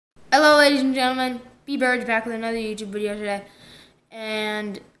Hello ladies and gentlemen, B-Birds back with another YouTube video today,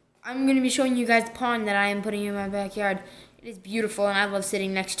 and I'm going to be showing you guys the pond that I am putting in my backyard. It is beautiful and I love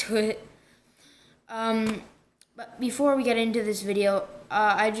sitting next to it. But before we get into this video,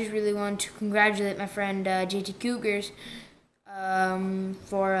 I just really want to congratulate my friend JT Cougars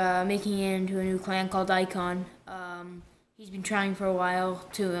for making it into a new clan called Icon. He's been trying for a while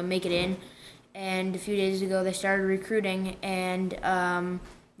to make it in, and a few days ago they started recruiting, and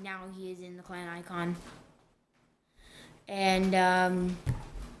now he is in the clan Icon. And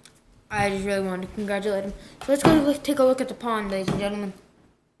I just really wanted to congratulate him. So let's go take a look at the pond, ladies and gentlemen.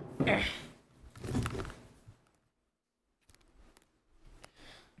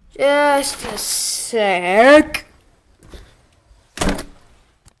 Just a sec.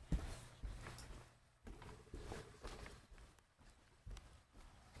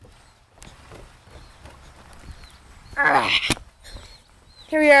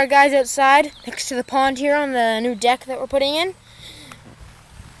 Here we are, guys, outside next to the pond here on the new deck that we're putting in.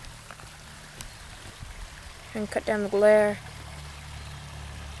 And cut down the glare.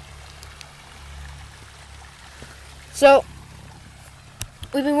 So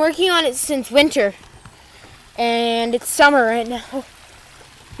we've been working on it since winter, and it's summer right now.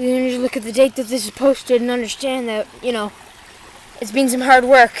 You can just look at the date that this is posted and understand that, you know, it's been some hard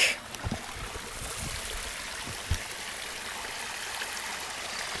work.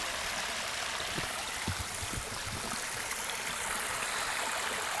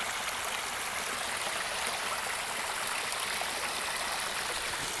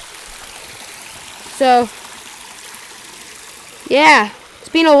 So, yeah, it's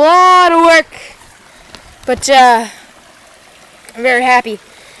been a lot of work, but I'm very happy.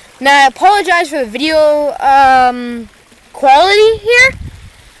 Now, I apologize for the video quality here.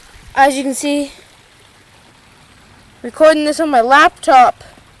 As you can see, recording this on my laptop,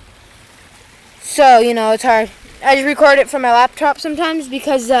 so, you know, it's hard. I just record it from my laptop sometimes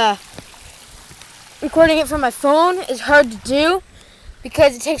because recording it from my phone is hard to do,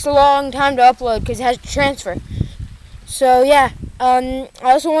 because it takes a long time to upload because it has to transfer. So yeah, I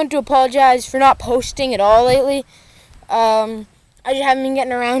also want to apologize for not posting at all lately. I just haven't been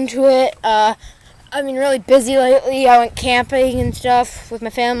getting around to it. I've been really busy lately. I went camping and stuff with my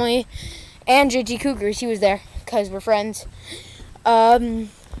family, and JT Cougars, he was there because we're friends. I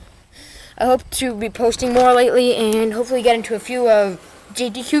hope to be posting more lately and hopefully get into a few of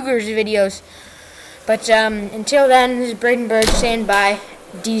JT Cougars videos. But until then, this is Braden Bird saying bye.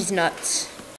 D's nuts.